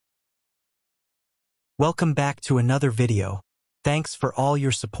Welcome back to another video. Thanks for all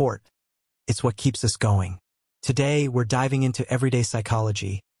your support. It's what keeps us going. Today, we're diving into everyday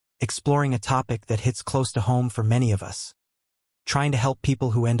psychology, exploring a topic that hits close to home for many of us. Trying to help people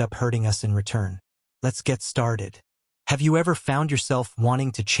who end up hurting us in return. Let's get started. Have you ever found yourself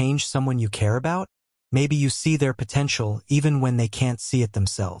wanting to change someone you care about? Maybe you see their potential even when they can't see it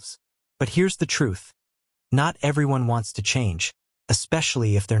themselves. But here's the truth. Not everyone wants to change,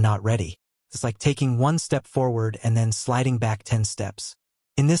 especially if they're not ready. It's like taking one step forward and then sliding back 10 steps.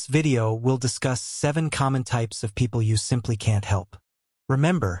 In this video, we'll discuss 7 common types of people you simply can't help.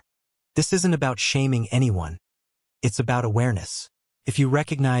 Remember, this isn't about shaming anyone. It's about awareness. If you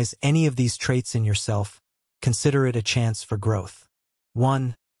recognize any of these traits in yourself, consider it a chance for growth.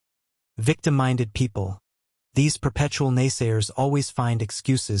 1. Victim-minded people. These perpetual naysayers always find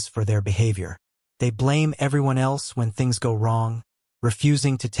excuses for their behavior. They blame everyone else when things go wrong,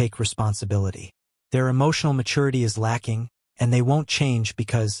 refusing to take responsibility. Their emotional maturity is lacking, and they won't change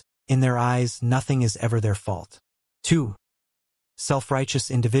because, in their eyes, nothing is ever their fault. 2. Self-righteous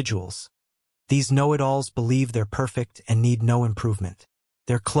individuals. These know-it-alls believe they're perfect and need no improvement.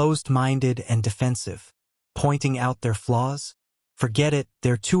 They're closed-minded and defensive, pointing out their flaws. Forget it,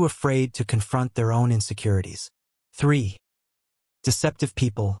 they're too afraid to confront their own insecurities. 3. Deceptive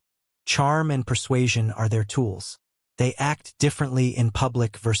people. Charm and persuasion are their tools. They act differently in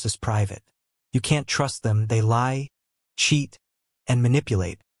public versus private. You can't trust them, they lie, cheat, and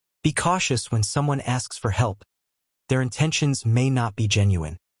manipulate. Be cautious when someone asks for help. Their intentions may not be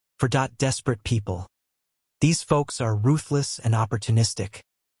genuine. For desperate people. These folks are ruthless and opportunistic.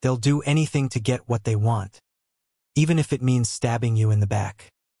 They'll do anything to get what they want, even if it means stabbing you in the back.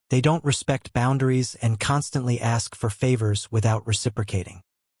 They don't respect boundaries and constantly ask for favors without reciprocating.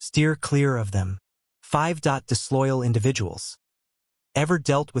 Steer clear of them. 5. Disloyal individuals. Ever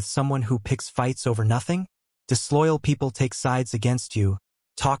dealt with someone who picks fights over nothing? Disloyal people take sides against you,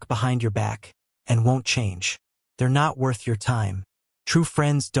 talk behind your back, and won't change. They're not worth your time. True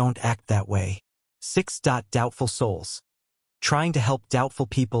friends don't act that way. 6. Doubtful souls. Trying to help doubtful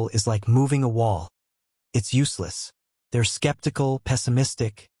people is like moving a wall. It's useless. They're skeptical,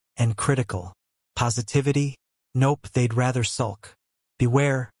 pessimistic, and critical. Positivity? Nope, they'd rather sulk.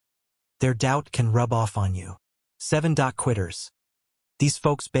 Beware. Their doubt can rub off on you. 7. Quitters. These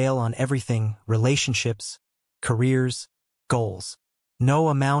folks bail on everything, relationships, careers, goals. No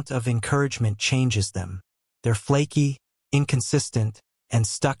amount of encouragement changes them. They're flaky, inconsistent, and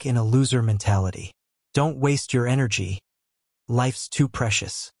stuck in a loser mentality. Don't waste your energy. Life's too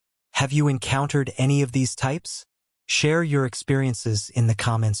precious. Have you encountered any of these types? Share your experiences in the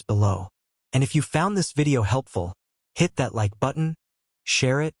comments below. And if you found this video helpful, hit that like button,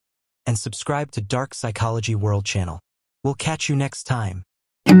 share it, and subscribe to Dark Psychology World channel. We'll catch you next time.